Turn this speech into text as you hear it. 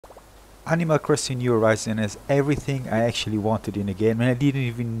Animal Crossing New Horizon has everything I actually wanted in a game, and I didn't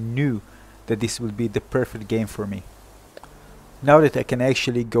even knew that this would be the perfect game for me. Now that I can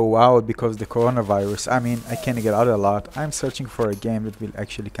actually go out because of the coronavirus, I mean, I can get out a lot. I'm searching for a game that will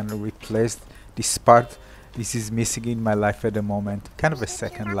actually kind of replace this part this is missing in my life at the moment. Kind of a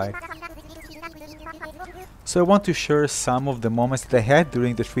second life. So I want to share some of the moments that I had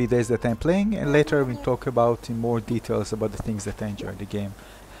during the 3 days that I'm playing, and later I will talk about in more details about the things that I enjoyed the game.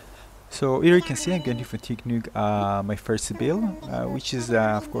 So here you can see I'm going to continue my first bill, which is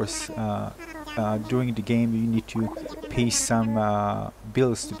of course during the game you need to pay some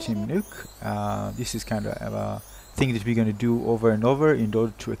bills to Team Nuke. This is kind of a thing that we're going to do over and over in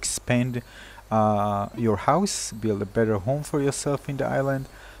order to expand your house, build a better home for yourself in the island.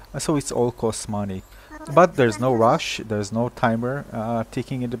 So it's all costs money. But there's no rush, there's no timer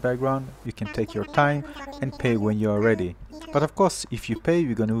ticking in the background. You can take your time and pay when you are ready. But of course, if you pay,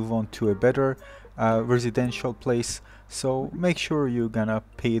 you're gonna move on to a better residential place. So make sure you're gonna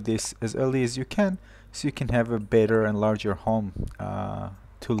pay this as early as you can, so you can have a better and larger home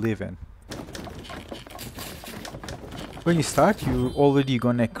to live in. When you start, you already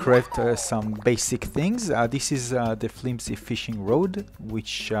gonna craft some basic things. This is the flimsy fishing rod,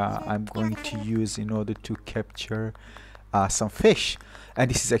 which I'm going to use in order to capture some fish. And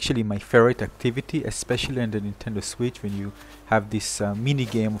this is actually my favorite activity, especially on the Nintendo Switch, when you have this mini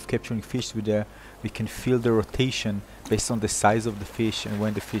game of capturing fish with we can feel the rotation based on the size of the fish and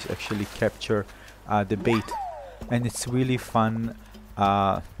when the fish actually capture the bait. And it's really fun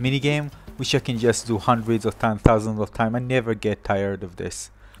mini game, which I can just do hundreds of times, thousands of times. I never get tired of this.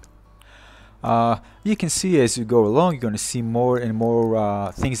 You can see as you go along, you're going to see more and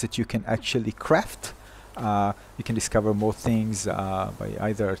more things that you can actually craft. You can discover more things by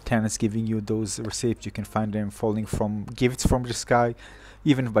either tenants giving you those receipts. You can find them falling from gifts from the sky,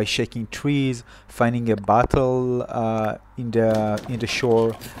 even by shaking trees, finding a bottle in the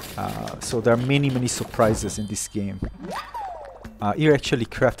shore. So there are many surprises in this game. Here actually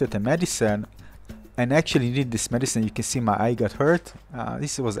crafted a medicine, and actually need this medicine. You can see my eye got hurt.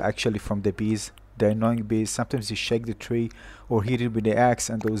 This was actually from the bees, the annoying bees. Sometimes you shake the tree or hit it with the axe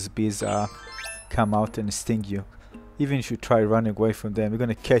and those bees come out and sting you. Even if you try running away from them, they're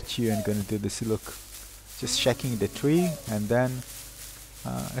gonna catch you and gonna do this. Look, just shaking the tree, and then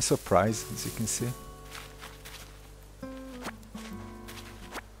a surprise, as you can see.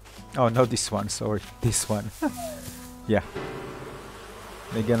 Oh, not this one, sorry, this one. Yeah.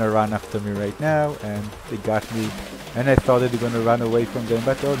 They're gonna run after me right now, and they got me. And I thought that they're gonna run away from them,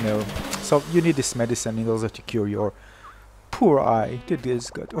 but oh no. So you need this medicine in order to cure your poor eye that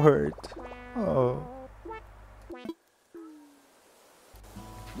just got hurt. Oh.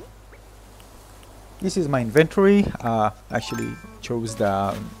 This is my inventory. Actually chose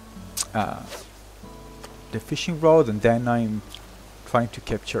the fishing rod, and then I'm trying to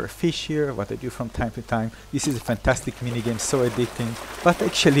capture a fish here, what I do from time to time. This is a fantastic minigame, so addicting, but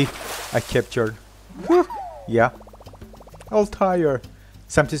actually I captured, yeah, all tire.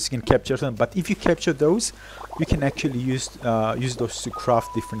 Sometimes you can capture them, but if you capture those, you can actually use those to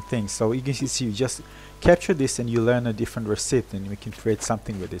craft different things. So you can see, you just capture this and you learn a different recipe, and you can create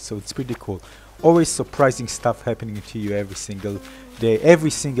something with it. So it's pretty cool. Always surprising stuff happening to you every single day,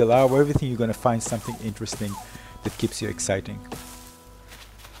 every single hour, everything you're gonna find something interesting that keeps you exciting.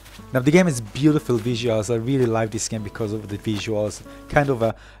 Now the game has beautiful visuals. I really like this game because of the visuals. Kind of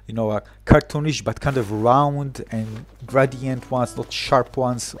a, you know, a cartoonish but kind of round and gradient ones, not sharp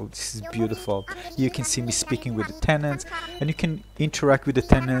ones. Oh, this is beautiful. You can see me speaking with the tenants, and you can interact with the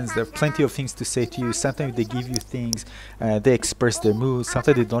tenants. There are plenty of things to say to you. Sometimes they give you things, they express their moods.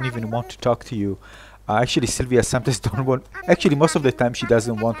 Sometimes they don't even want to talk to you. Actually, Sylvia sometimes don't want. Actually, most of the time she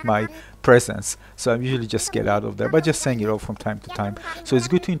doesn't want my presence, so I usually just get out of there. But just saying it all from time to time. So it's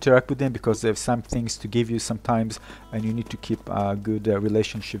good to interact with them because they have some things to give you sometimes, and you need to keep good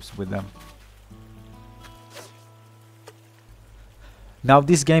relationships with them. Now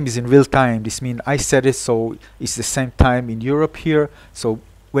this game is in real time. This means I set it so it's the same time in Europe here. So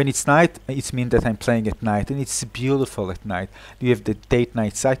when it's night, it means that I'm playing at night, and it's beautiful at night. You have the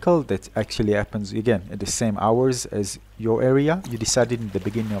date-night cycle that actually happens again at the same hours as your area. You decided in the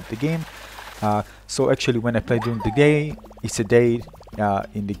beginning of the game. So actually when I play during the day, it's a day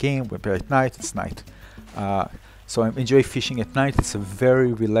in the game. When I play at night, it's night. So I enjoy fishing at night. It's a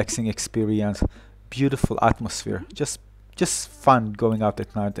very relaxing experience. Beautiful atmosphere. Just fun going out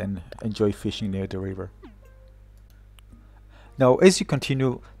at night and enjoy fishing near the river. Now, as you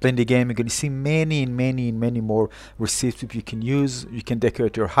continue playing the game, you're going to see many more receipts that you can use. You can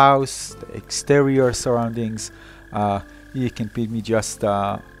decorate your house, the exterior surroundings. You can maybe just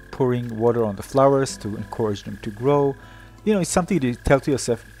pouring water on the flowers to encourage them to grow. You know, it's something to tell to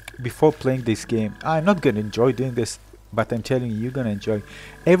yourself before playing this game. I'm not gonna enjoy doing this, but I'm telling you, you're gonna enjoy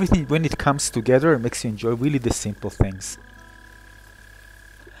everything. When it comes together, it makes you enjoy really the simple things.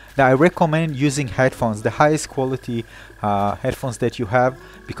 Now I recommend using headphones, the highest quality headphones that you have,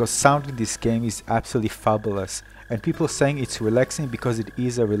 because sound in this game is absolutely fabulous. And people saying it's relaxing because it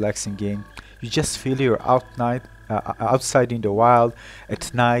is a relaxing game. You just feel you're outside in the wild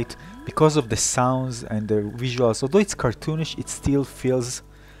at night because of the sounds and the visuals. Although it's cartoonish, it still feels,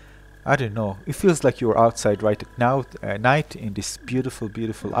 I don't know, it feels like you're outside right now at night in this beautiful,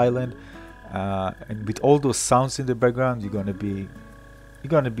 beautiful island. And with all those sounds in the background, you're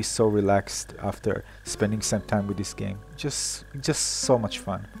gonna be so relaxed after spending some time with this game. Just so much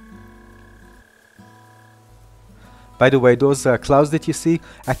fun. By the way, those clouds that you see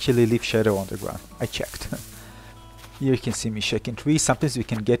actually leave shadow on the ground. I checked. Here you can see me shaking trees. Sometimes you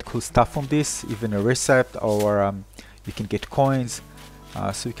can get cool stuff from this, even a recipe, or you can get coins.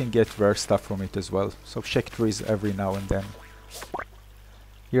 So you can get rare stuff from it as well. So shake trees every now and then.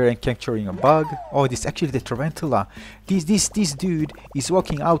 Here I'm capturing a bug. Oh, this is actually the tarantula. This dude is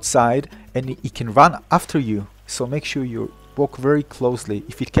walking outside and he can run after you. So make sure you walk very closely.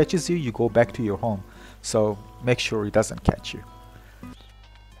 If it catches you, you go back to your home. So make sure it doesn't catch you.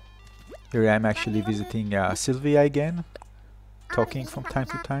 Here I'm actually visiting Sylvia again, talking from time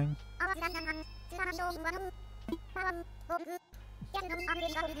to time.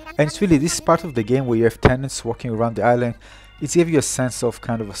 And it's really this part of the game where you have tenants walking around the island. It gives you a sense of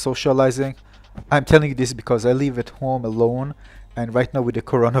kind of a socializing. I'm telling you this because I live at home alone, and right now with the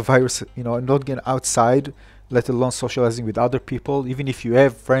coronavirus, you know, I'm not getting outside, let alone socializing with other people. Even if you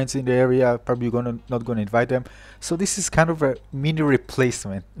have friends in the area, probably you're not gonna invite them. So this is kind of a mini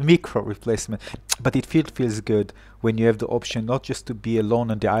replacement, micro replacement, but it feels good when you have the option not just to be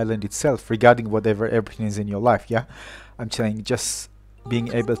alone on the island itself, regarding whatever everything is in your life. Yeah, I'm saying just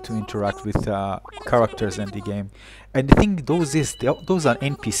being able to interact with characters in the game. And the thing, those are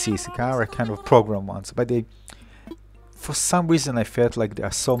NPCs, are kind of program ones, but they, for some reason, I felt like they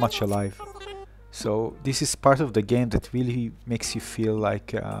are so much alive. So this is part of the game that really makes you feel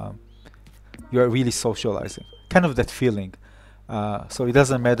like you are really socializing, kind of that feeling. So it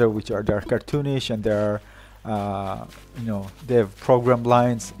doesn't matter which are, they're cartoonish and they're you know, they have program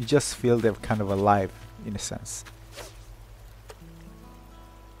lines. You just feel they're kind of alive in a sense.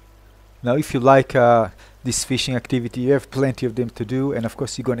 Now if you like this fishing activity, you have plenty of them to do, and of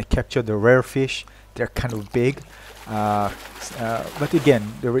course you're going to capture the rare fish. They're kind of big, but again,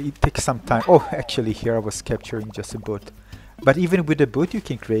 it takes some time. Oh, actually here I was capturing just a boot, but even with the boot you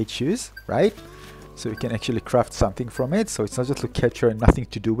can create shoes, right? So you can actually craft something from it, so it's not just to capture and nothing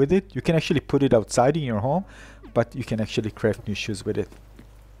to do with it. You can actually put it outside in your home, but you can actually craft new shoes with it.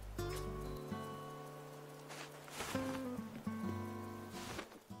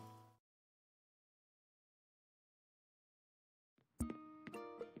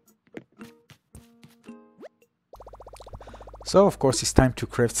 So of course it's time to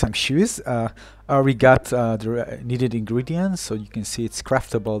craft some shoes. I already got the needed ingredients, so you can see it's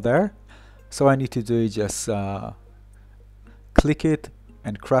craftable there. So I need to do is just click it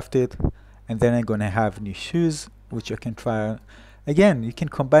and craft it, and then I'm gonna have new shoes which I can try. Again, you can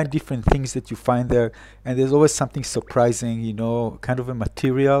combine different things that you find there, and there's always something surprising, you know, kind of a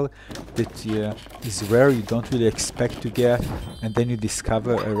material that is rare, you don't really expect to get, and then you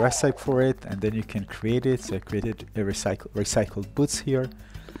discover a recipe for it, and then you can create it. So I created a recycled boots here.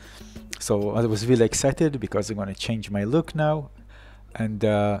 So I was really excited because I'm going to change my look now, and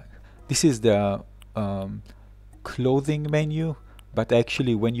this is the clothing menu, but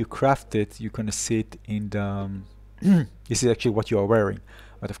actually when you craft it, you're going to see it in the this is actually what you are wearing,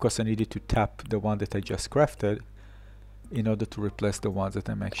 but of course I needed to tap the one that I just crafted in order to replace the ones that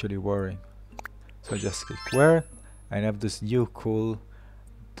I'm actually wearing. So I just click wear, and I have this new cool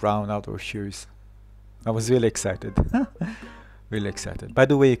brown outdoor shoes. I was really excited. Really excited. By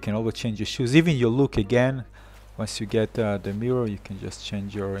the way, you can always change your shoes, even your look again. Once you get the mirror, you can just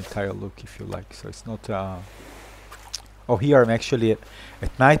change your entire look if you like. So it's not oh, here I'm actually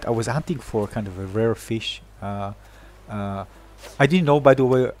at night. I was hunting for kind of a rare fish. I didn't know, by the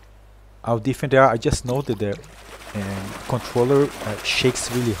way, how different they are. I just know that the controller shakes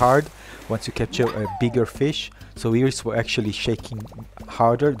really hard once you capture a bigger fish. So ears were actually shaking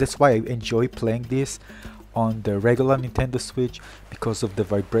harder. That's why I enjoy playing this on the regular Nintendo Switch, because of the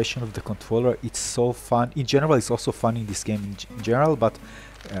vibration of the controller. It's so fun. In general, it's also fun in this game in general, but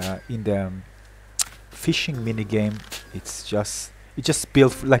in the fishing mini game, it just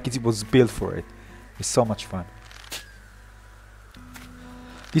built like it was built for it. It's so much fun.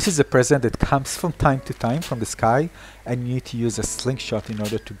 This is a present that comes from time to time from the sky, and you need to use a slingshot in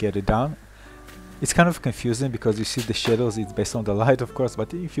order to get it down. It's kind of confusing because you see the shadows, it's based on the light of course,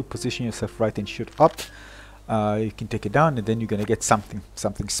 but if you position yourself right and shoot up, you can take it down and then you're gonna get something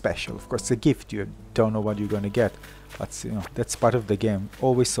special. Of course, a gift, you don't know what you're gonna get, but you know, that's part of the game.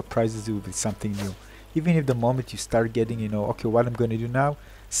 Always surprises you with something new. Even if the moment you start getting, you know, okay, what I'm gonna do now,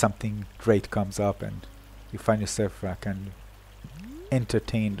 something great comes up and you find yourself kind of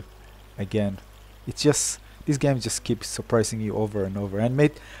entertained again. It's just, this game just keeps surprising you over and over,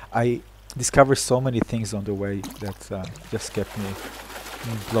 and I discovered so many things on the way that just kept me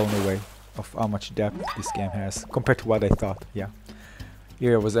blown away of how much depth this game has compared to what I thought. Yeah,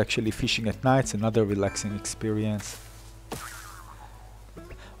 here I was actually fishing at night. It's another relaxing experience.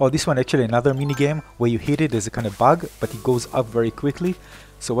 Oh, this one actually another mini game where you hit it, there's a kind of bug, but it goes up very quickly.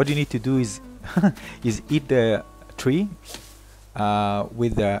 So what you need to do is is eat the tree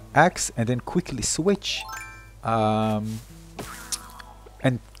with the axe and then quickly switch and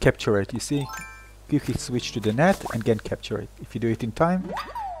capture it. You see, quickly switch to the net and then capture it. If you do it in time,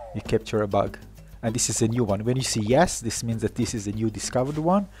 you capture a bug. And this is a new one. When you see yes, this means that this is a new discovered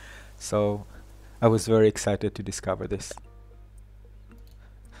one. So I was very excited to discover this.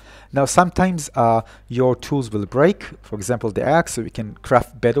 Now sometimes your tools will break, for example the axe, so you can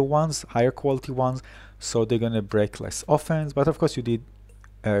craft better ones, higher quality ones, so they're gonna break less often, but of course you need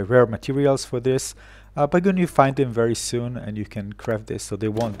rare materials for this, but then you find them very soon and you can craft this so they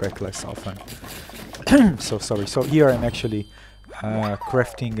won't break less often. So sorry, so here I'm actually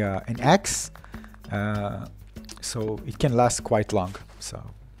crafting an axe, so it can last quite long. So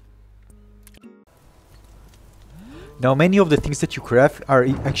now many of the things that you craft are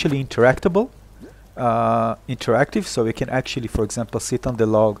actually interactive, so you can actually, for example, sit on the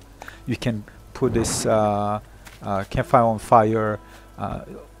log, you can put this campfire on fire,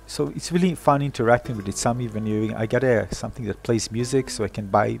 so it's really fun interacting with it. Some even I got something that plays music, so I can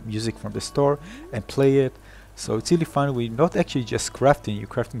buy music from the store and play it. So it's really fun. We're not actually just crafting, you're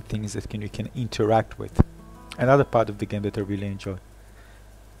crafting things that you can interact with. Another part of the game that I really enjoy.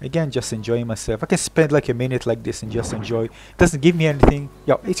 Again, just enjoying myself. I can spend like a minute like this and just enjoy. It doesn't give me anything.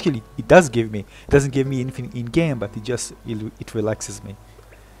 Yeah, actually it does give me. It doesn't give me anything in game, but it relaxes me.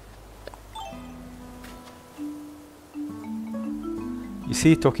 You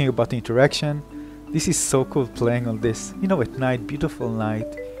see, talking about interaction, this is so cool playing on this. You know, at night, beautiful night,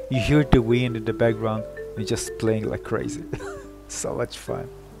 you hear the wind in the background, and just playing like crazy. So much fun.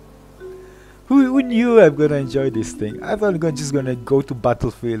 Who knew I'm gonna enjoy this thing? I thought I'm just gonna go to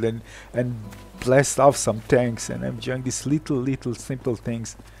battlefield and blast off some tanks, and I'm enjoying these little simple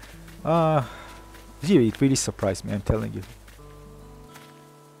things. It really surprised me, I'm telling you.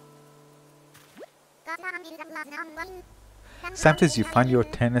 Sometimes you find your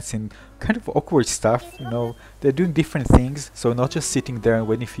tenants in kind of awkward stuff, you know, they're doing different things, so not just sitting there and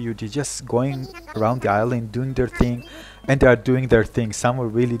waiting for you, they're just going around the island doing their thing, and they are doing their thing. Some are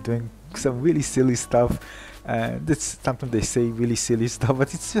really doing some really silly stuff, and that's sometimes they say really silly stuff,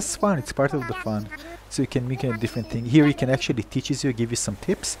 but it's just fun, it's part of the fun. So you can make a different thing. Here you can actually teaches you, give you some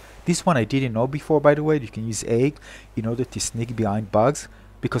tips. This one I didn't know before, by the way. You can use egg in order to sneak behind bugs,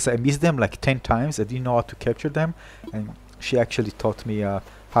 because I missed them like 10 times. I didn't know how to capture them, and she actually taught me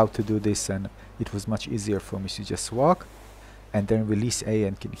how to do this, and it was much easier for me to just walk and then release A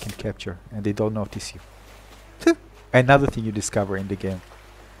and you can capture, and they don't notice you. Another thing you discover in the game.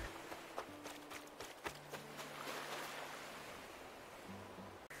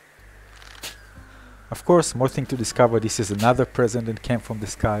 Of course, more thing to discover. This is another present that came from the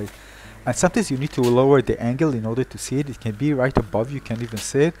sky, and sometimes you need to lower the angle in order to see it. It can be right above you, can't even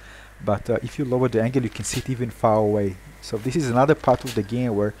see it, but if you lower the angle you can see it even far away. So this is another part of the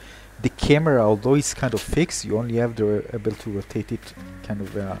game where the camera, although it's kind of fixed, you only have the ability to rotate it, kind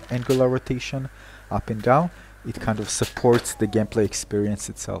of angular rotation, up and down. It kind of supports the gameplay experience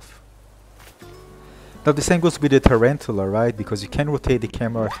itself. Now the same goes with the tarantula, right? Because you can rotate the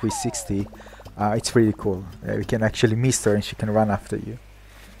camera 360. It's really cool. You can actually miss her and she can run after you.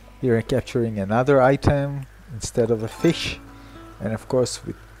 Here I'm capturing another item instead of a fish, and of course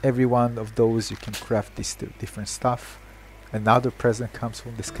with every one of those you can craft this different stuff. Another present comes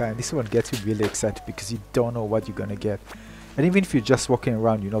from the sky, and this one gets you really excited because you don't know what you're gonna get. And even if you're just walking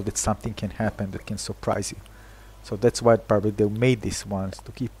around, you know that something can happen that can surprise you. So that's why probably they made these ones,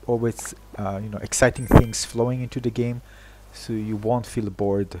 to keep always you know, exciting things flowing into the game, so you won't feel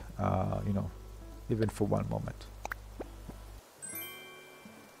bored, you know, even for one moment.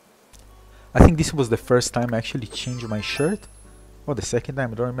 I think this was the first time I actually changed my shirt, or the second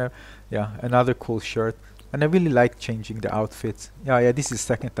time, I don't remember. Yeah, another cool shirt. And I really like changing the outfits. Yeah, this is the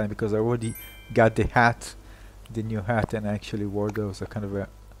second time because I already got the hat, the new hat, and I actually wore those kind of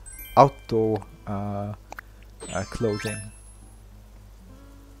outdoor clothing.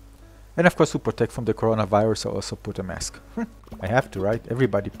 And of course, to protect from the coronavirus, I also put a mask. I have to, right?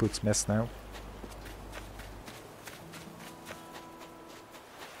 Everybody puts masks now.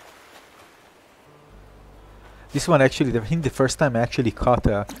 This one actually, I think the first time I actually caught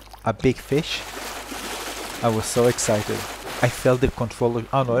a big fish, I was so excited. I felt the controller,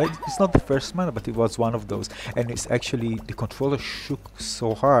 oh no, it's not the first one, but it was one of those. And it's actually, the controller shook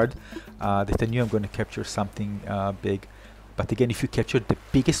so hard that I knew I'm going to capture something big. But again, if you capture the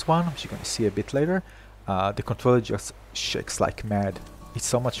biggest one, which you're going to see a bit later, the controller just shakes like mad. It's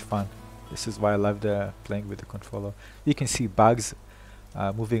so much fun. This is why I love playing with the controller. You can see bugs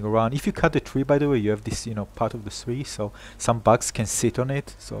moving around. If you cut the tree, by the way, you have this, part of the tree, so some bugs can sit on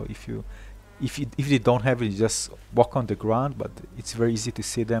it. So if they don't have it, you just walk on the ground, but it's very easy to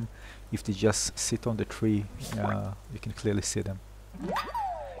see them. If they just sit on the tree, you can clearly see them.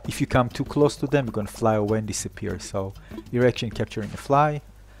 If you come too close to them, you're going to fly away and disappear. So you're actually capturing a fly.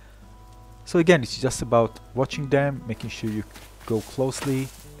 So again, it's just about watching them, making sure you go closely,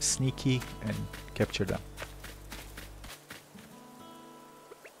 sneaky, and capture them.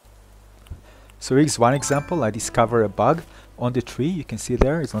 So here's one example. I discover a bug on the tree. You can see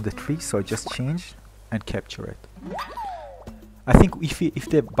there, it's on the tree, so I just change and capture it. I think if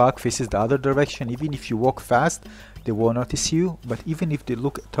the bug faces the other direction, even if you walk fast, they won't notice you. But even if they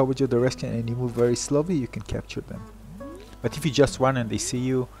look towards your direction and you move very slowly, you can capture them. But if you just run and they see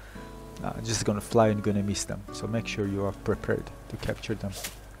you, just gonna fly and you're gonna miss them. So make sure you are prepared to capture them.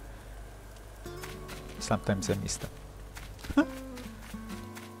 Sometimes I miss them.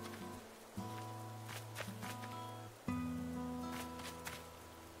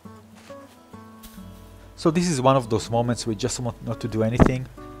 So this is one of those moments where you just want not to do anything.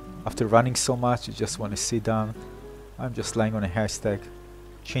 After running so much, you just want to sit down. I'm just lying on a hashtag,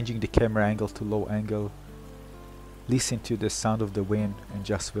 changing the camera angle to low angle, listen to the sound of the wind and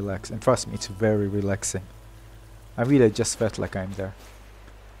just relax. And trust me, it's very relaxing. I really just felt like I'm there.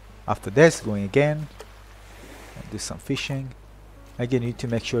 After this, going again, and do some fishing. Again, you need to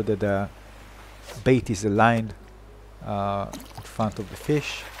make sure that the bait is aligned in front of the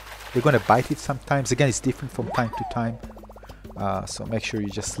fish. They're going to bite it sometimes. Again, it's different from time to time. So make sure you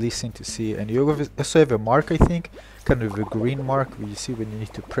just listen to see. And you also have a mark, I think, kind of a green mark where you see when you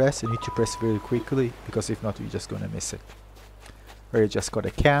need to press. You need to press very quickly, because if not, you're just going to miss it. Here I just got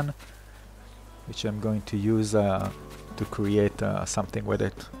a can, which I'm going to use to create something with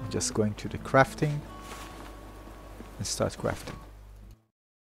it. I'm just going to the crafting and start crafting.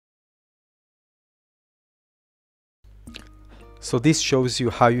 So this shows you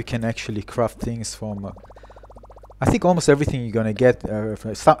how you can actually craft things from I think almost everything you're gonna get.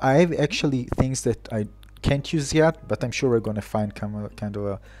 I have actually things that I can't use yet, but I'm sure we're gonna find kind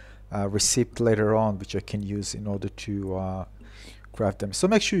of a receipt later on which I can use in order to craft them. So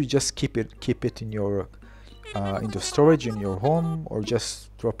make sure you just keep it in your the storage in your home, or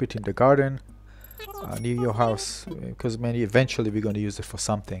just drop it in the garden near your house, because eventually we're gonna use it for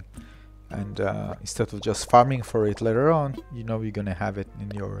something. And instead of just farming for it later on, you're gonna have it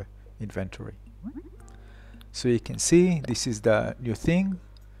in your inventory. So you can see this is the new thing,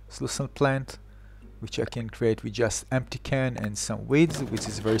 lucerne plant, which I can create with just empty can and some weeds, which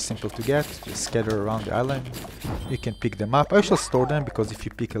is very simple to get. Just scatter around the island. You can pick them up. I shall store them, because if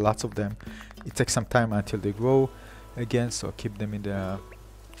you pick lots of them, it takes some time until they grow again. So I'll keep them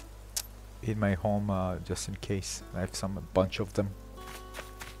in my home just in case. I have a bunch of them.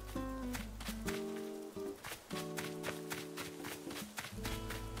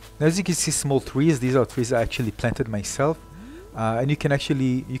 Now, as you can see, small trees. These are trees I actually planted myself, and you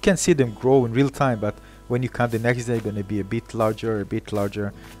can see them grow in real time. But when you come the next day, they're going to be a bit larger,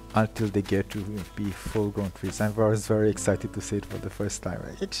 until they get to be full-grown trees. I was very excited to see it for the first time.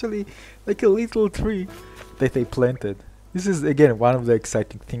 Actually, like a little tree that I planted. This is again one of the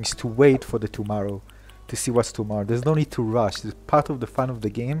exciting things, to wait for the tomorrow, to see what's tomorrow. There's no need to rush. Part of the fun of the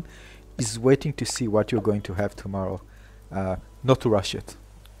game is waiting to see what you're going to have tomorrow, not to rush it.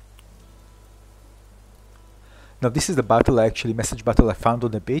 Now this is the message battle I found on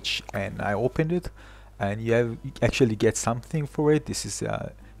the beach, and I opened it, and you actually get something for it. This is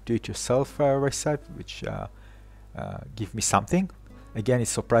a do-it-yourself recipe, which give me something. Again, it's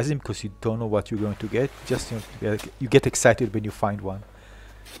surprising because you don't know what you're going to get. Just you get excited when you find one.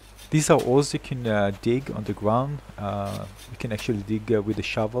 These are holes you can dig on the ground. You can actually dig with a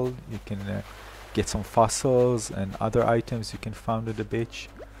shovel. You can get some fossils and other items you can find at the beach.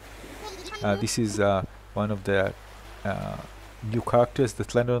 This is one of the new characters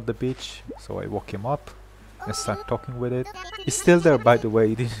that landed on the beach. So I woke him up and start talking with it. It's still there, by the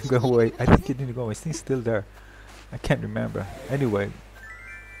way. It didn't go away. I think it didn't go away. I think it's still there. I can't remember. Anyway,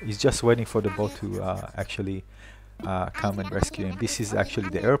 he's just waiting for the boat to actually come and rescue him. This is actually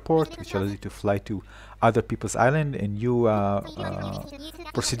the airport, which allows you to fly to other people's island, and you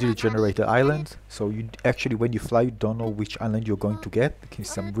procedurally generated island. So you actually, when you fly, you don't know which island you're going to get. There's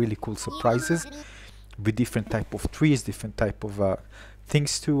some really cool surprises with different type of trees, different type of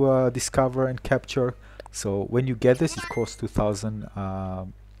things to discover and capture. So when you get this, it costs 2,000. Forgot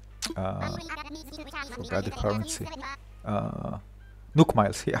the currency. Nook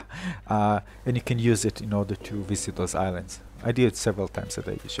miles, yeah. And you can use it in order to visit those islands. I do it several times a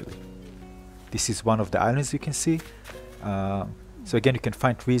day usually. This is one of the islands you can see. So again, you can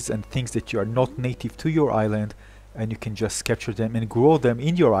find trees and things that you are not native to your island, and you can just capture them and grow them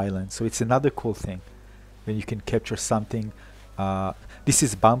in your island. So it's another cool thing. When you can capture something. This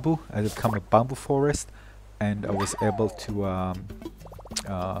is bamboo. I become a bamboo forest, and I was able to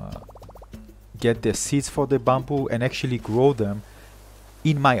get the seeds for the bamboo and actually grow them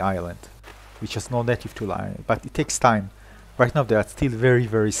in my island, which is not native to the island, but it takes time. Right now they are still very,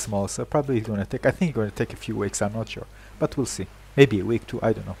 very small, so probably it's gonna take, I think it's gonna take a few weeks, I'm not sure, but we'll see. Maybe a week, 2,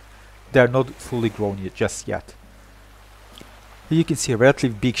 I don't know. They are not fully grown yet, just yet. Here you can see a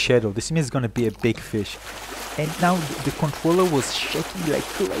relatively big shadow. This means it's gonna be a big fish. And now the controller was shaking like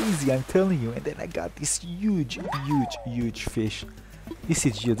crazy, I'm telling you, and then I got this huge, huge, huge fish. This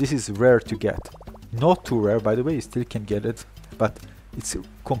is huge. This is rare to get. Not too rare, by the way, you still can get it, but it's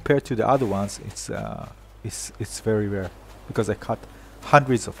compared to the other ones, it's very rare, because I caught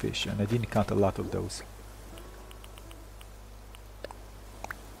hundreds of fish and I didn't count a lot of those.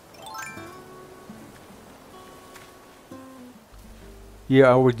 Here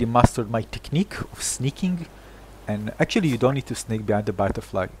I already mastered my technique of sneaking, and actually you don't need to sneak behind the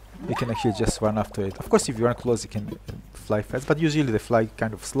butterfly. You can actually just run after it. Of course, if you run close, you can fly fast, but usually they fly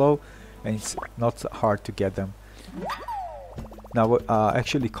kind of slow, and it's not hard to get them. Now, I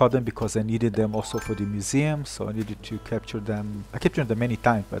actually caught them because I needed them also for the museum, so I needed to capture them. I captured them many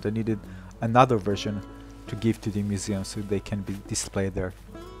times, but I needed another version to give to the museum so they can be displayed there.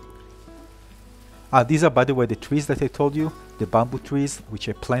 These are, by the way, the trees that I told you, the bamboo trees, which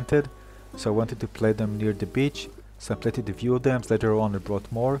I planted. So I wanted to plant them near the beach, so I planted a few of them. Later on I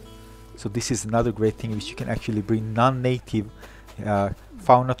brought more. So this is another great thing, which you can actually bring non-native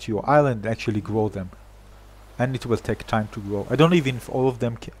fauna to your island and actually grow them. And it will take time to grow. I don't know even if all of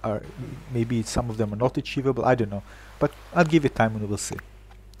them are, maybe some of them are not achievable, I don't know. But I'll give it time and we'll see.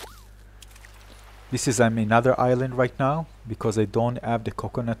 This is another island right now, because I don't have the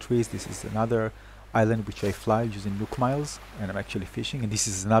coconut trees. This is another island which I fly using Nook miles, and I'm actually fishing. And this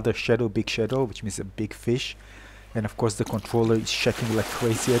is another shadow, big shadow, which means a big fish. And of course the controller is shaking like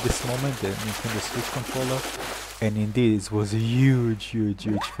crazy at this moment, the Nintendo Switch controller. And indeed it was a huge, huge,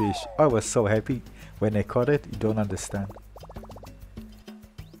 huge fish. I was so happy when I caught it, you don't understand.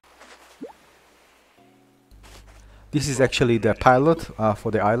 This is actually the pilot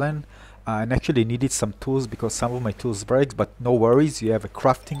for the island. And actually needed some tools because some of my tools break, but no worries, you have a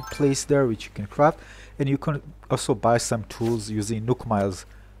crafting place there which you can craft, and you can also buy some tools using Nook miles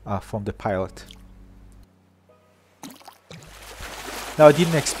from the pilot. Now I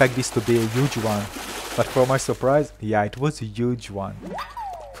didn't expect this to be a huge one, but for my surprise, yeah, it was a huge one.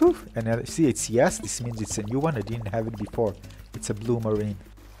 Whew. And see, it's yes, this means it's a new one. I didn't have it before. It's a blue marine.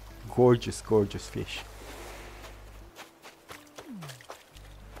 Gorgeous, gorgeous fish.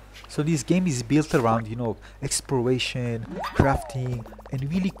 So this game is built around, you know, exploration, crafting, and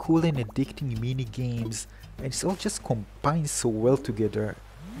really cool and addicting mini games, and it's all just combined so well together.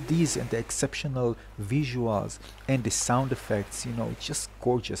 These and the exceptional visuals and the sound effects, you know, it's just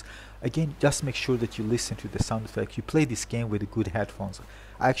gorgeous. Again, just make sure that you listen to the sound effects. You play this game with good headphones.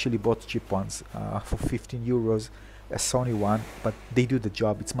 I actually bought cheap ones for 15 euros, a Sony one, but they do the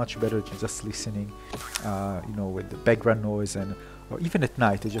job. It's much better than just listening, you know, with the background noise, and or even at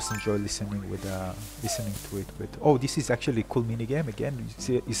night. I just enjoy listening with listening to it with. Oh, this is actually a cool mini game. Again,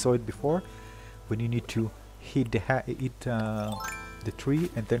 you saw it before, when you need to hit the tree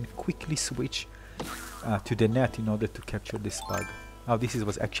and then quickly switch to the net in order to capture this bug. Now this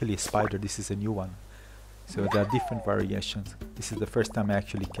was actually a spider. This is a new one, so there are different variations. This is the first time I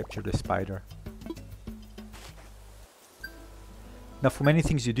actually captured a spider. Now for many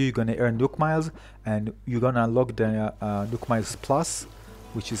things you do, you're gonna earn Nook miles, and you're gonna unlock the Nook miles plus,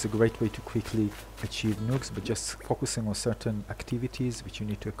 which is a great way to quickly achieve Nooks, but just focusing on certain activities which you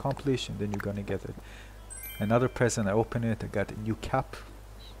need to accomplish, and then you're gonna get it. Another present, I open it, I got a new cap.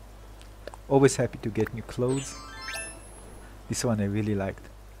 Always happy to get new clothes. This one I really liked.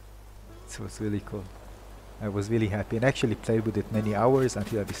 It was really cool. I was really happy and actually played with it many hours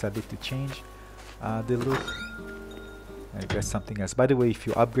until I decided to change the look. I guess something else. By the way, if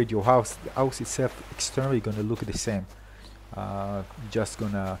you upgrade your house, the house itself externally gonna look the same. Just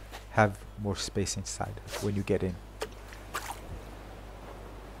gonna have more space inside when you get in.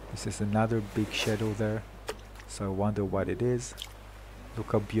 This is another big shadow there, so I wonder what it is.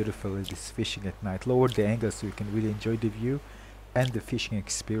 Look how beautiful it is fishing at night. Lower the angle so you can really enjoy the view and the fishing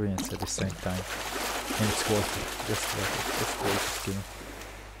experience at the same time. And it's worth it. Just worth it. Just gorgeous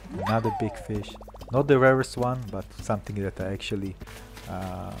game. Another big fish. Not the rarest one, but something that I actually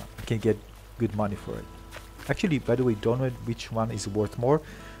can get good money for it. Actually, by the way, don't know which one is worth more.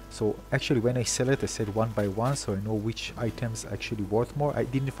 So actually when I sell it, I said one by one, so I know which items actually worth more. I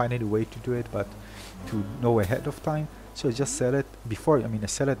didn't find any way to do it, but to know ahead of time. So I just sell it before, I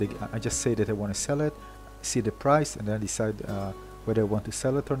sell it, I just say that I want to sell it, see the price, and then decide whether I want to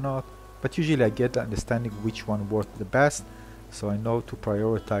sell it or not. But usually I get the understanding which one worth the best, so I know to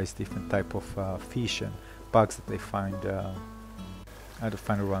prioritize different type of fish and bugs that I find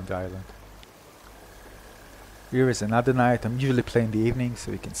around the island. Here is another night. I'm usually playing in the evening,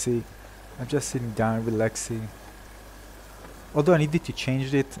 so you can see I'm just sitting down, relaxing. Although I needed to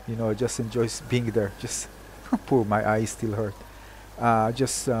change it, I just enjoy being there. Just poor, my eyes still hurt.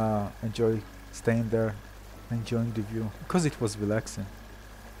 Just enjoy staying there, enjoying the view because it was relaxing.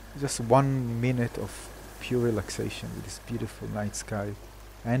 Just 1 minute of pure relaxation with this beautiful night sky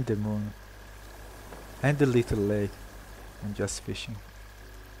and the moon and the little lake and just fishing.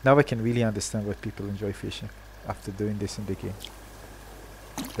 Now I can really understand why people enjoy fishing after doing this in the game.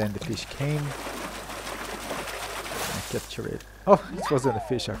 Then the fish came. I captured it. Oh, it wasn't a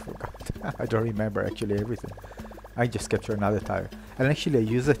fish, I forgot. I don't remember actually everything. I just captured another tire. And actually I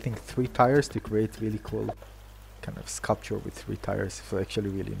use I think 3 tires to create really cool kind of sculpture with 3 tires. So actually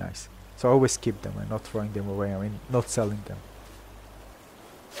really nice. So I always keep them and not throwing them away, not selling them.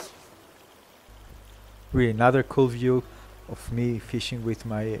 Really another cool view of me fishing with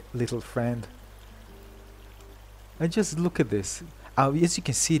my little friend. And just look at this. As you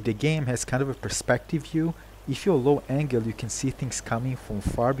can see, the game has kind of a perspective view. If you're low angle, you can see things coming from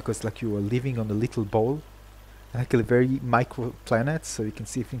far because like you are living on a little bowl, like a very micro planet, so you can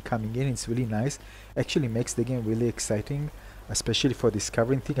see things coming in. It's really nice. Actually makes the game really exciting, especially for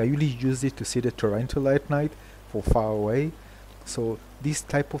discovering things. I usually use it to see the tarantula at night for far away. So this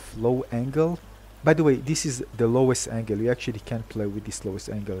type of low angle, by the way, this is the lowest angle. You actually can't play with this lowest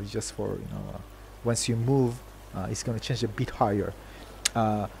angle. It's just for, once you move, it's going to change a bit higher.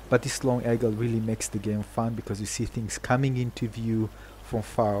 But this long angle really makes the game fun because you see things coming into view from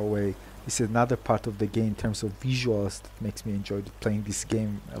far away. This is another part of the game in terms of visuals that makes me enjoy playing this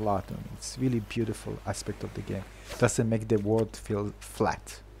game a lot. It's really beautiful aspect of the game. It doesn't make the world feel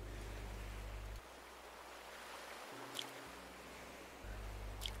flat.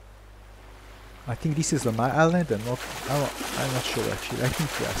 I think this is on my island and not, I'm not sure actually. I think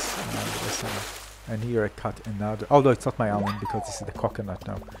yes. And here I cut another, although it's not my island because this is the coconut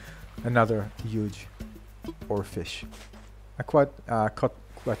now. Another huge oarfish. I caught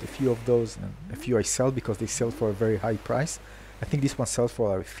quite a few of those, and a few I sell because they sell for a very high price. I think this one sells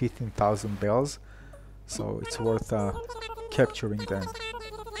for like 15,000 bells, so it's worth capturing them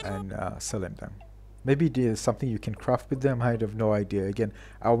and selling them. Maybe there's something you can craft with them. I have no idea. Again,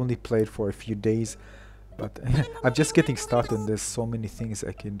 I only played for a few days, but I'm just getting started and there's so many things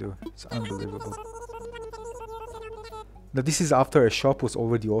I can do. It's unbelievable. Now this is after a shop was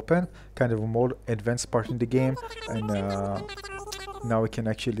already open, kind of a more advanced part in the game, and now I can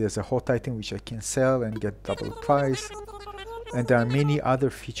actually, there's a hot item which I can sell and get double price. And there are many other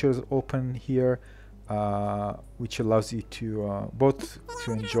features open here, which allows you to both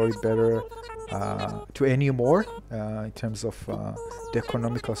to enjoy better, to earn more in terms of the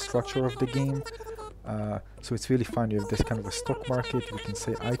economical structure of the game. So it's really fun. You have this kind of a stock market. You can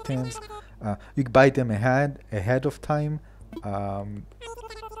say items. You buy them ahead of time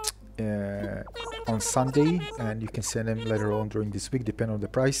on Sunday, and you can sell them later on during this week, depending on the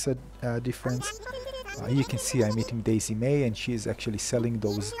price difference. You can see I'm meeting Daisy May, and she is actually selling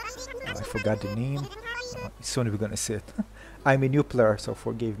those. I forgot the name. Soon we're gonna see it. I'm a new player, so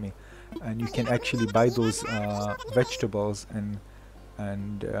forgive me. And you can actually buy those vegetables and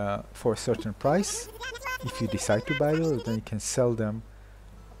for a certain price. If you decide to buy those, then you can sell them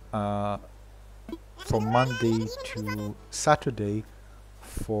from Monday to Saturday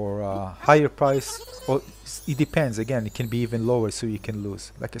for a higher price. Or it depends. Again, it can be even lower, so you can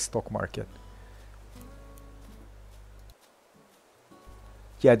lose, like a stock market.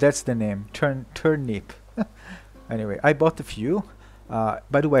 Yeah, that's the name. Turnip. Anyway, I bought a few.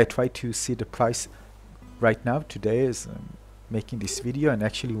 By the way, I tried to see the price right now. Today is making this video, and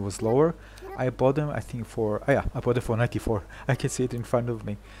actually it was lower. I bought them, I think for I bought it for 94. I can see it in front of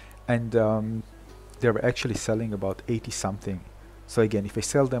me, and they were actually selling about 80 something. So again, if I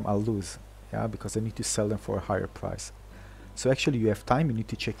sell them, I'll lose. Yeah, because I need to sell them for a higher price. So actually, you have time. You need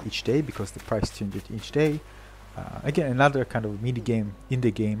to check each day because the price changes each day. Again, another kind of mini game in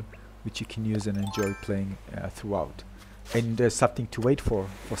the game, which you can use and enjoy playing throughout. And there's something to wait for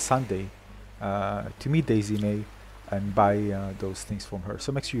Sunday to meet Daisy May and buy those things from her.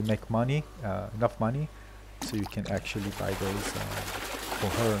 So make sure you make money, enough money, so you can actually buy those for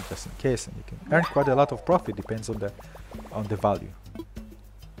her just in case, and you can earn quite a lot of profit. Depends on the value.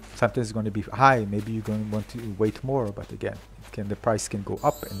 Sometimes it's going to be high. Maybe you're going to want to wait more, but again, the price can go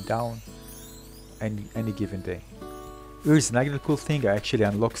up and down any given day. Here's another cool thing. I actually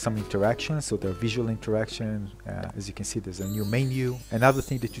unlocked some interactions, so they're visual interactions. As you can see, there's a new menu. Another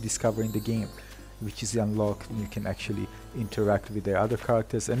thing that you discover in the game, which is unlocked, you can actually interact with the other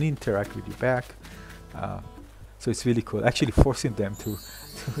characters and interact with you back. So it's really cool. Actually forcing them to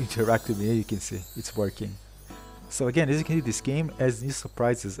interact with me. You can see it's working. So again, as you can see, this game has new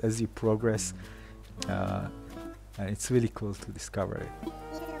surprises as you progress, and it's really cool to discover it.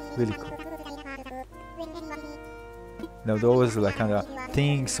 Really cool. Now those are like kind of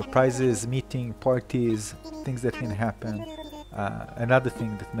things, surprises, meeting, parties, things that can happen. Another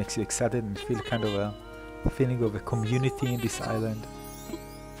thing that makes you excited and feel kind of a feeling of a community in this island.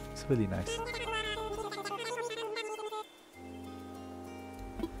 It's really nice.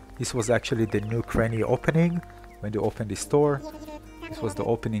 This was actually the new cranny opening. When they opened the store, this was the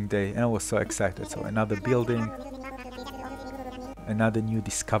opening day, and I was so excited. So another building, another new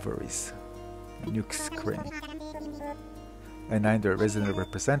discoveries, new screen. And I'm the resident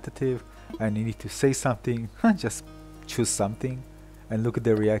representative, and you need to say something. Just choose something, and look at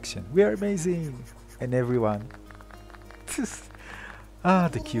the reaction. We are amazing, and everyone.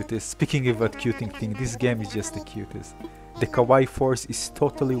 The cutest. Speaking about cuting thing, this game is just the cutest. The kawaii force is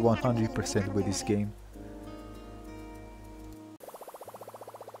totally 100% with this game.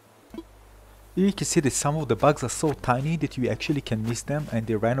 You can see that some of the bugs are so tiny that you actually can miss them, and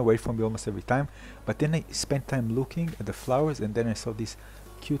they ran away from me almost every time. But then I spent time looking at the flowers, and then I saw this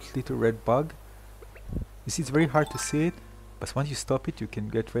cute little red bug. You see, it's very hard to see it, but once you stop it, you can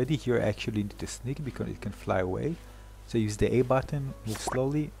get ready. Here I actually need to sneak because it can fly away. So I use the A button, move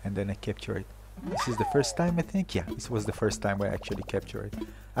slowly, and then I capture it. This is the first time, I think. Yeah, this was the first time I actually captured it.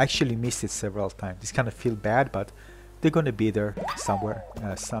 I actually missed it several times. This kind of feel bad, but they're gonna be there somewhere,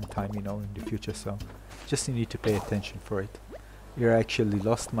 sometime, you know, in the future. So just need to pay attention for it. Here I actually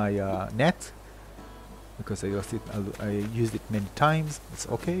lost my net because I lost it. I used it many times. It's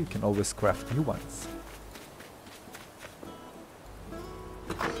okay. You can always craft new ones.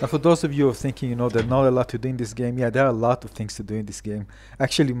 Now, for those of you who are thinking, you know, there's not a lot to do in this game, yeah, there are a lot of things to do in this game.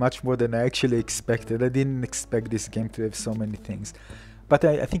 Actually, much more than I actually expected. I didn't expect this game to have so many things. But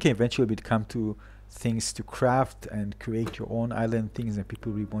I think I eventually would come to things to craft and create your own island things, and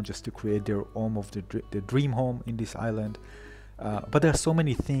people really want just to create their home of the dream home in this island. But there are so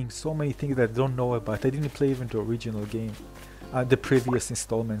many things that I don't know about. I didn't play even the original game, the previous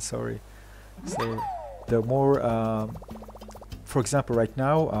installment, sorry. So there are more. For example, right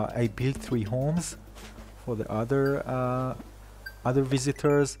now I built 3 homes for the other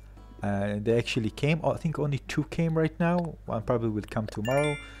visitors. They actually came. I think only 2 came right now. One probably will come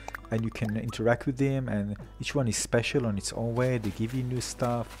tomorrow, and you can interact with them. And each one is special on its own way. They give you new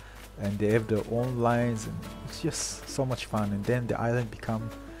stuff, and they have their own lines, and it's just so much fun. And then the island become,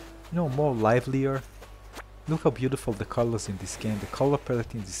 you know, more livelier. Look how beautiful the colors in this game. The color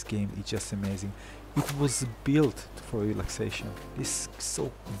palette in this game is just amazing. It was built for relaxation. It's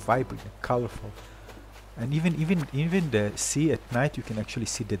so vibrant and colorful. And even the sea at night, you can actually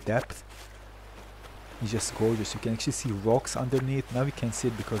see the depth. It's just gorgeous. You can actually see rocks underneath. Now we can't see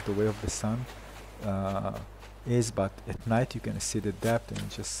it because the way of the sun is, but at night you can see the depth, and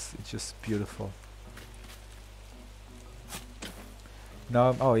it's just beautiful.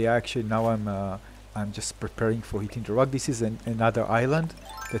 Now, oh yeah, actually now I'm just preparing for hitting the rock. This is another island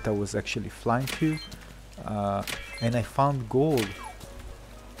that I was actually flying to, and I found gold.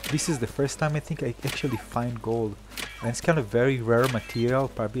 This is the first time I think I actually find gold, and it's kind of very rare material.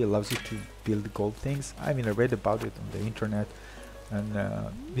 Probably allows you to build gold things. I mean, I read about it on the internet, and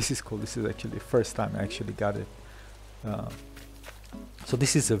this is cool. This is actually the first time I actually got it. So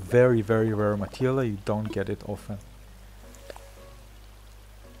this is a very, very rare material. You don't get it often.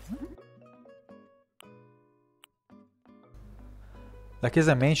 Like as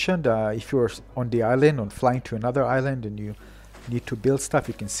I mentioned, if you're on the island or flying to another island and you need to build stuff,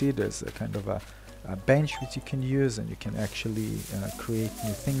 you can see there's a kind of a bench which you can use, and you can actually create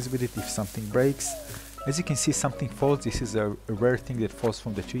new things with it if something breaks. As you can see, something falls. This is a rare thing that falls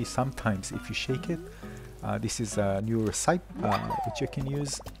from the tree. Sometimes if you shake it, this is a new recipe which you can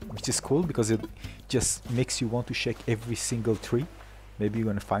use, which is cool because it just makes you want to shake every single tree. Maybe you're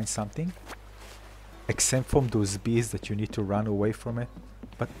gonna find something, except from those bees that you need to run away from it.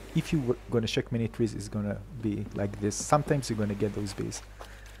 But if you're gonna shake many trees, it's gonna be like this. Sometimes you're gonna get those bees.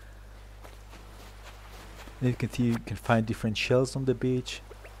 And you can see you can find different shells on the beach.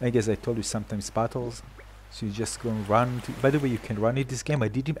 I guess I told you sometimes battles. So you just go and run. By the way, you can run in this game. I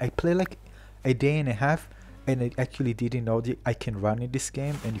play like a day and a half, and I actually didn't know that I can run in this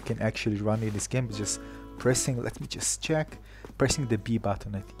game, and you can actually run in this game by just pressing, let me just check, pressing the B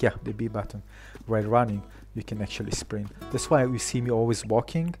button. I think, yeah, the B button. While running, you can actually sprint. That's why you see me always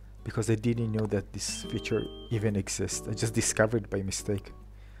walking, because I didn't know that this feature even exists. I just discovered it by mistake.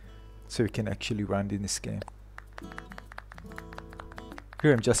 So you can actually run in this game.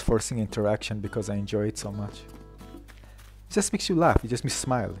 Here I'm just forcing interaction because I enjoy it so much. It just makes you laugh, it just makes you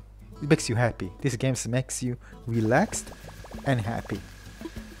smile. It makes you happy. This game makes you relaxed and happy.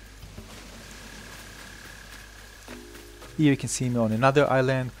 Here you can see me on another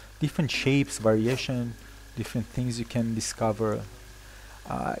island. Different shapes, variation, different things you can discover.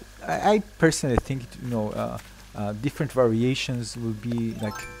 I personally think, you know, different variations will be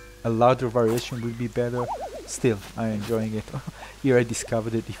like a larger variation will be better. Still, I'm enjoying it. Here I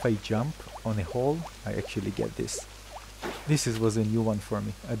discovered that if I jump on a hole, I actually get this. This was a new one for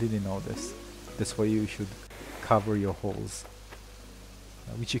me. I didn't know this. That's why you should cover your holes,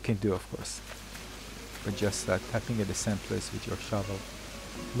 which you can do, of course. But just tapping at the same place with your shovel.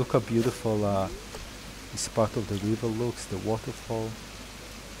 Look how beautiful this part of the river looks, the waterfall.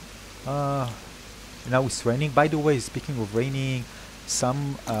 Now it's raining. By the way, speaking of raining,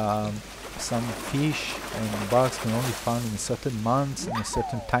 some fish and bugs can only found in certain months and a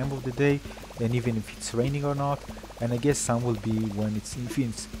certain time of the day, and even if it's raining or not. And I guess some will be when it's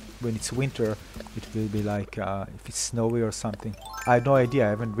winter. It will be like if it's snowy or something. I have no idea. I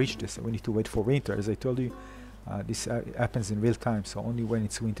haven't reached this. We need to wait for winter. As I told you, this happens in real time. So only when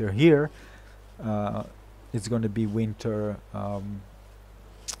it's winter here, it's going to be winter.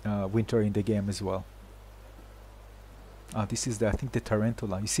 Winter in the game as well. This is I think the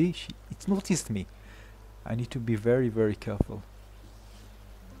tarantula. You see, it noticed me. I need to be very, very careful.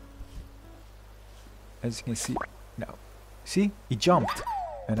 As you can see now, see, it jumped,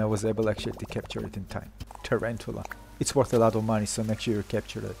 and I was able actually to capture it in time. Tarantula. It's worth a lot of money, so make sure you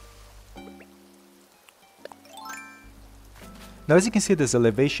capture it. Now, as you can see, there's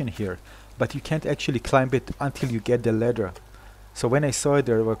elevation here, but you can't actually climb it until you get the ladder. So when I saw it,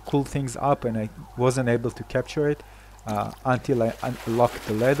 there were cool things up, and I wasn't able to capture it until I unlocked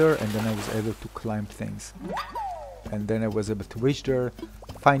the ladder, and then I was able to climb things. And then I was able to reach there,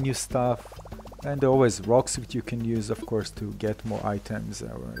 find new stuff, and there are always rocks which you can use, of course, to get more items,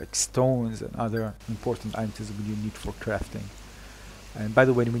 like stones and other important items that you need for crafting. And by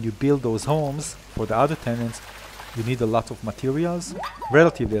the way, when you build those homes for the other tenants, you need a lot of materials,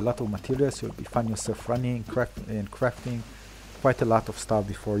 relatively a lot of materials. So you find yourself running and crafting quite a lot of stuff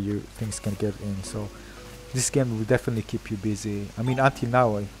before things can get in. So this game will definitely keep you busy. I mean, until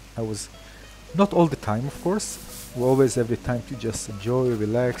now, I was not all the time, of course. We always have the time to just enjoy,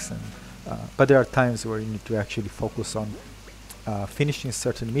 relax, and but there are times where you need to actually focus on finishing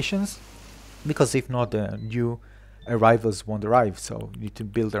certain missions, because if not, the new arrivals won't arrive. So you need to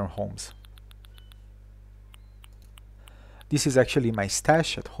build their homes. This is actually my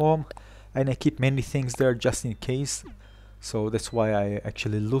stash at home, and I keep many things there just in case. So that's why I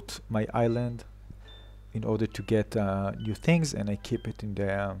actually loot my island in order to get new things, and I keep it in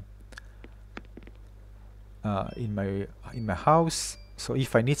the in my house. So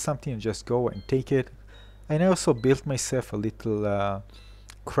if I need something, I just go and take it. And I also built myself a little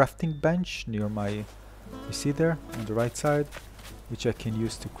crafting bench near my, you see there on the right side, which I can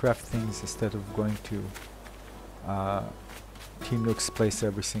use to craft things instead of going to Team Nook's place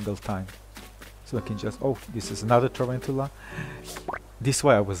every single time. So I can just, oh, this is another tarantula. This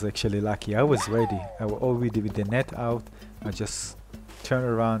way I was actually lucky. I was ready. I was already with the net out. I just turn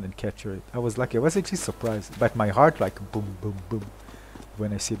around and capture it. I was lucky. I was actually surprised. But my heart like boom, boom, boom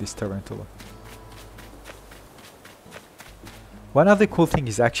when I see this tarantula. One other cool thing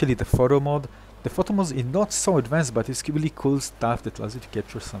is actually the photo mode. The photo mode is not so advanced, but it's really cool stuff that allows you to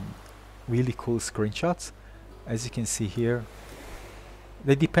capture some really cool screenshots. As you can see here,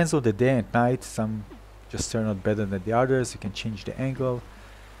 that depends on the day and night. Some just turn out better than the others. You can change the angle.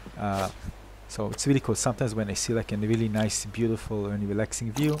 So it's really cool. Sometimes when I see like a really nice, beautiful and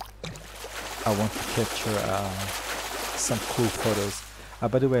relaxing view, I want to capture some cool photos.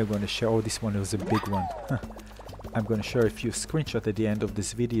 By the way, I'm going to share, oh, this one was a big one. I'm going to share a few screenshots at the end of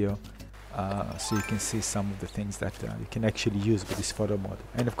this video, so you can see some of the things that you can actually use with this photo mode.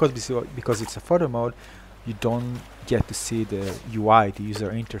 And of course, because it's a photo mode, you don't get to see the UI, the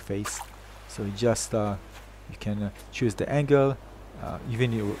user interface. So you just you can choose the angle,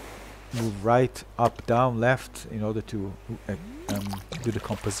 even you move right, up, down, left in order to do the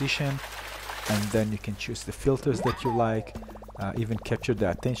composition, and then you can choose the filters that you like, even capture the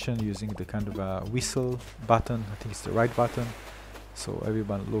attention using the kind of whistle button. I think it's the right button, so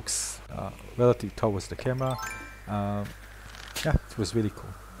everyone looks relative towards the camera. Yeah, it was really cool.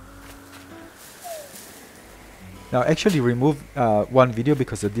 Now I actually removed one video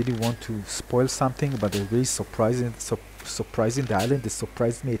because I didn't want to spoil something, but it really surprising the island. It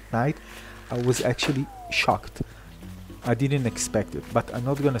surprised me at night. I was actually shocked. I didn't expect it, but I'm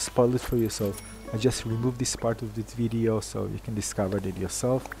not gonna spoil it for you, so I just removed this part of this video so you can discover it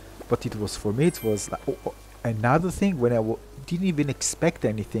yourself. But it was, for me, it was like, another thing when I didn't even expect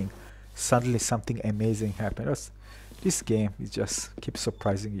anything. Suddenly something amazing happened. This game is just keeps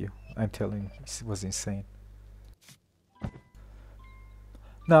surprising you. I'm telling you, it was insane.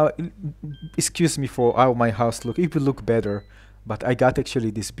 Now, excuse me for how my house look. It will look better, but I got actually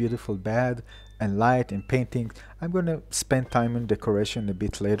this beautiful bed and light and painting. I'm gonna spend time in decoration a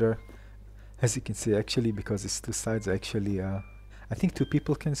bit later. As you can see, actually, because it's two sides, actually, I think two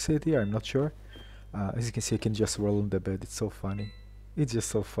people can sit here. I'm not sure. As you can see, I can just roll on the bed. It's so funny. It's just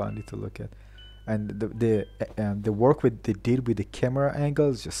so funny to look at. And the work they did with the camera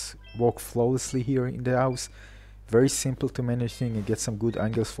angles just work flawlessly here in the house. Very simple to manage thing and get some good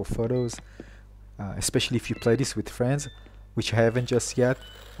angles for photos, especially if you play this with friends, which I haven't just yet.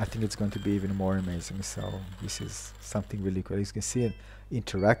 I think it's going to be even more amazing. So this is something really cool. As you can see, an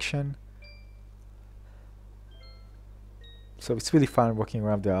interaction. So it's really fun walking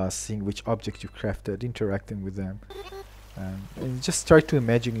around the house, seeing which objects you crafted, interacting with them, and just try to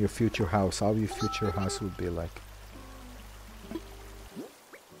imagine your future house, how your future house would be like.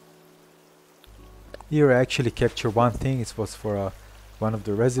 Here I actually captured one thing. It was for one of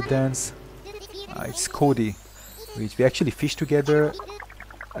the residents. It's Cody, which we actually fished together,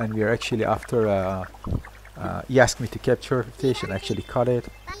 and we are actually after. He asked me to capture a fish, and I actually caught it,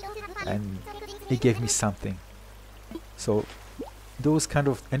 and he gave me something. So those kind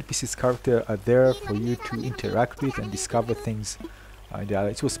of NPCs characters are there for you to interact with and discover things.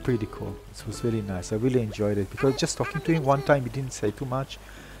 It was pretty cool. It was really nice. I really enjoyed it because just talking to him one time, he didn't say too much.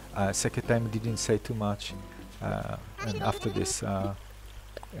 Second time he didn't say too much, and after this,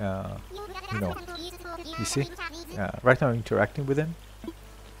 you know, you see, right now I'm interacting with him.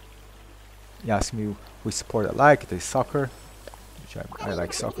 He asked me which sport I like. It is soccer, which I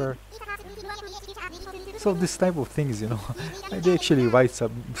like soccer. So this type of things, you know, they actually write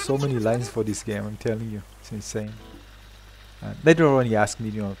so many lines for this game. I'm telling you, it's insane. Later on, he asked me,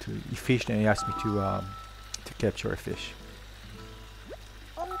 you know, he fished, and he asked me to capture a fish.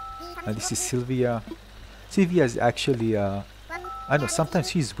 And this is Sylvia. Sylvia is actually, I know, sometimes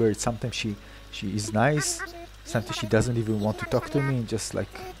she's weird, sometimes she is nice, sometimes she doesn't even want to talk to me, just like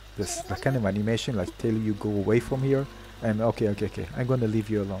this kind of animation, like tell you go away from here, and okay, I'm gonna leave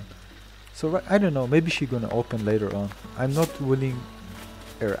you alone. So I don't know, maybe she's gonna open later on. I'm not ruling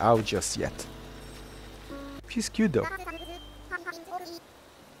her out just yet. She's cute though.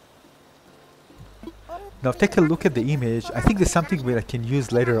 Now take a look at the image. I think there's something where I can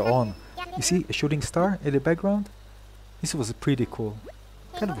use later on. You see a shooting star in the background? This was pretty cool.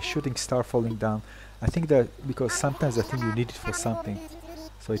 Kind of a shooting star falling down. I think that because sometimes I think you need it for something.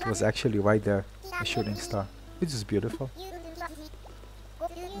 So it was actually right there, a shooting star. Which is beautiful.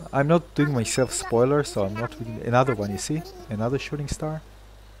 I'm not doing myself spoilers, so I'm not reading another one, you see? Another shooting star.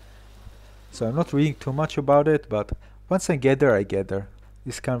 So I'm not reading too much about it, but once I get there, I get there.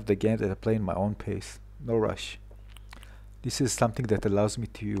 This is kind of the game that I play in my own pace. No rush. This is something that allows me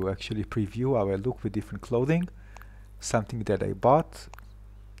to actually preview how I look with different clothing. Something that I bought.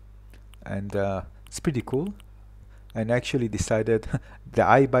 And it's pretty cool. And actually decided, the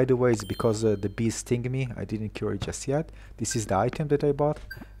eye by the way is because the bees sting me. I didn't cure it just yet. This is the item that I bought.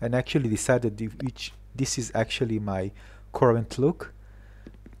 And actually decided this is actually my current look.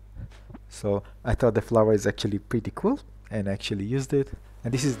 So I thought the flower is actually pretty cool. And actually used it.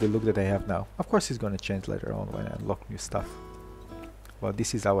 And this is the look that I have now. Of course it's going to change later on when I unlock new stuff. Well,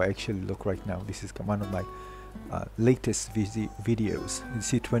 this is how I actually look right now. This is one of my latest videos. You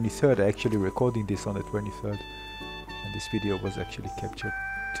see 23rd, I actually recording this on the 23rd, and this video was actually captured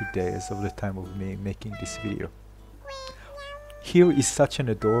today as of the time of me making this video. Here is such an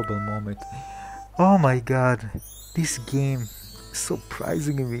adorable moment. Oh my god, this game is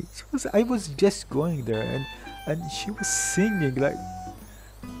surprising me. I was just going there and she was singing like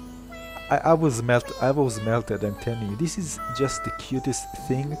I was melted, I'm telling you. This is just the cutest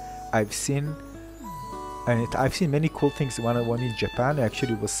thing I've seen, and I've seen many cool things. One in Japan. I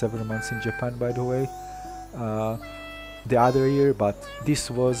actually was 7 months in Japan, by the way, the other year. But this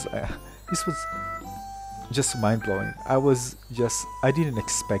was just mind-blowing. I didn't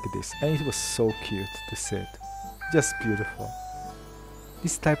expect this, and it was so cute to see it. Just beautiful.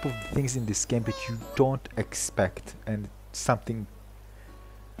 This type of things in this game that you don't expect, and something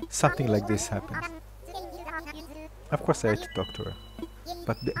like this happens. Of course I had to talk to her,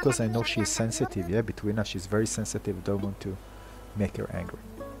 but because I know she is sensitive, yeah, between us she's very sensitive, don't want to make her angry.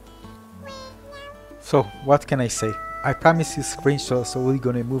 So what can I say? I promised you screenshot, so we're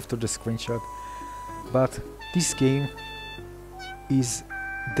gonna move to the screenshot. But this game is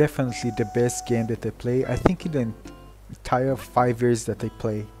definitely the best game that I play. I think in the entire 5 years that I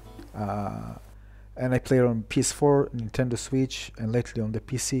play. And I play it on PS4, Nintendo Switch, and lately on the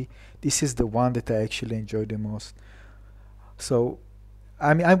PC. This is the one that I actually enjoy the most. So,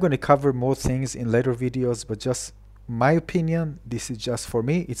 I mean, I'm going to cover more things in later videos, but just my opinion, this is just for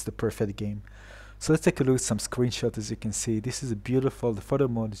me, it's the perfect game. So let's take a look at some screenshots. As you can see, this is beautiful. The photo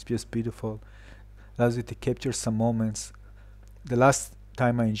mode is just beautiful. Allows you to capture some moments. The last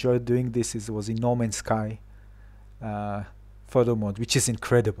time I enjoyed doing this was in No Man's Sky photo mode, which is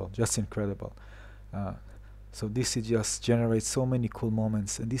incredible, just incredible. So this is just generates so many cool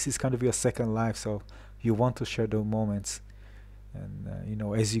moments, and this is kind of your second life, so you want to share those moments, and you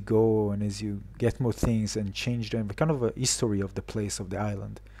know, as you go and as you get more things and change them, kind of a history of the place, of the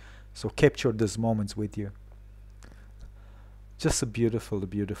island. So capture those moments with you. Just a beautiful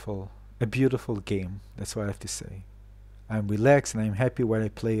game. That's what I have to say. I'm relaxed and I'm happy when I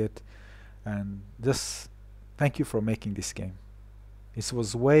play it, and just thank you for making this game. It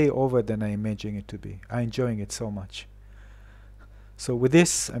was way over than I imagined it to be. I'm enjoying it so much. So with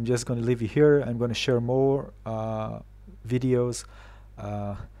this, I'm just going to leave you here. I'm going to share more videos.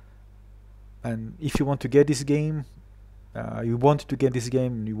 And if you want to get this game, you wanted to get this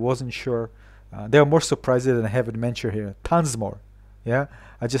game and you wasn't sure, there are more surprises than I haven't mentioned here. Tons more. Yeah,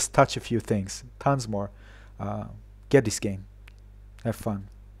 I just touch a few things. Tons more. Get this game. Have fun.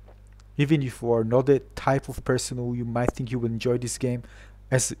 Even if you are not the type of person who you might think you will enjoy this game,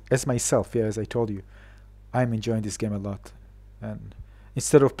 as myself, yeah, as I told you, I'm enjoying this game a lot. And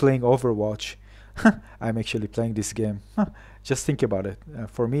instead of playing Overwatch, I'm actually playing this game. Just think about it.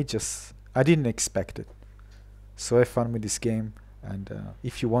 For me, I didn't expect it. So have fun with this game. And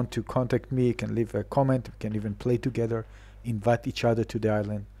if you want to contact me, you can leave a comment. We can even play together, invite each other to the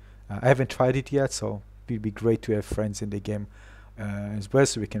island. I haven't tried it yet, so it would be great to have friends in the game as well,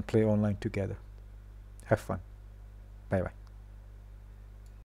 so we can play online together. Have fun. Bye bye.